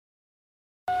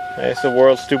Hey, it's the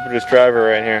world's stupidest driver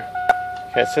right here.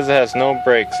 Okay, it says it has no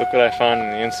brakes. Look what I found on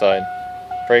the inside.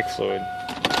 Brake fluid.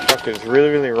 The truck is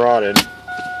really rotted.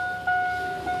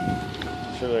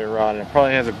 It's really rotted. It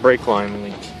probably has a brake line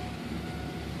leak.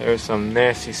 There's some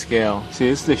nasty scale. See,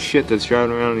 this is the shit that's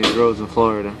driving around on these roads in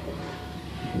Florida.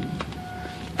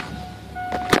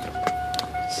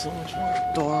 So much more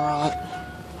door rot.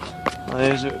 Oh,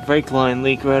 there's a brake line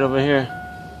leak right over here.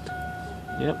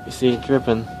 Yep, you see it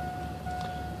dripping.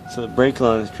 So the brake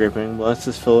line is dripping. Well, let's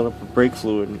just fill it up with brake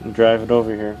fluid and drive it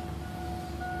over here.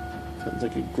 Sounds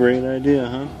like a great idea,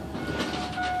 huh?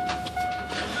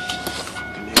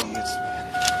 Fucking idiots, man.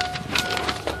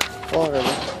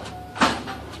 Whatever.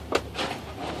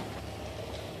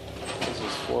 This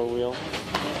is 4-wheel.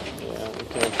 Yeah, we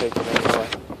can't take it anywhere.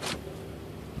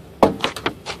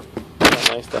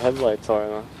 How nice the headlights are,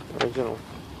 though. Original.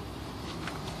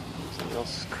 Something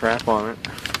else's crap on it.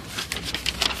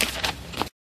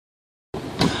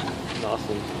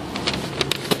 Nothing.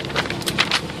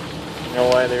 You know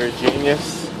why they're a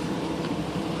genius?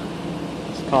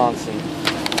 Wisconsin.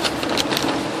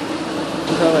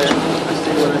 I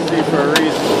see what I see for a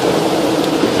reason.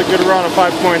 It's a good run of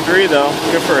 5.3 though.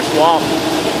 Good for a swap.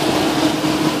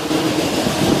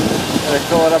 They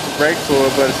fill it up with brake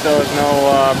fluid, but it still has no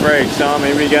brakes. So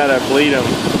maybe you gotta bleed them.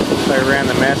 So I ran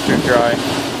the master dry.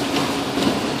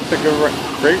 It's a good,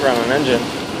 great running engine.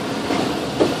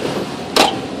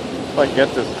 If I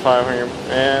get this 500,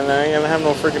 and I ain't gonna have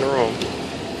no freaking room.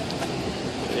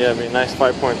 Yeah, it'd be a nice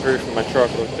 5.3 for my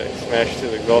truck. Look, they smashed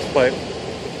through the exhaust pipe.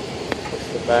 Push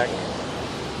the back.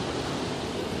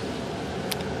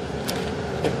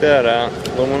 Check that out.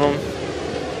 Aluminum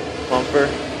bumper.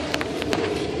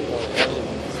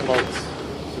 Smokes.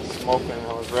 It's smoking.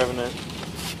 I was revving it.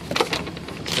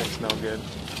 This thing's no good.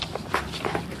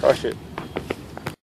 Crush it.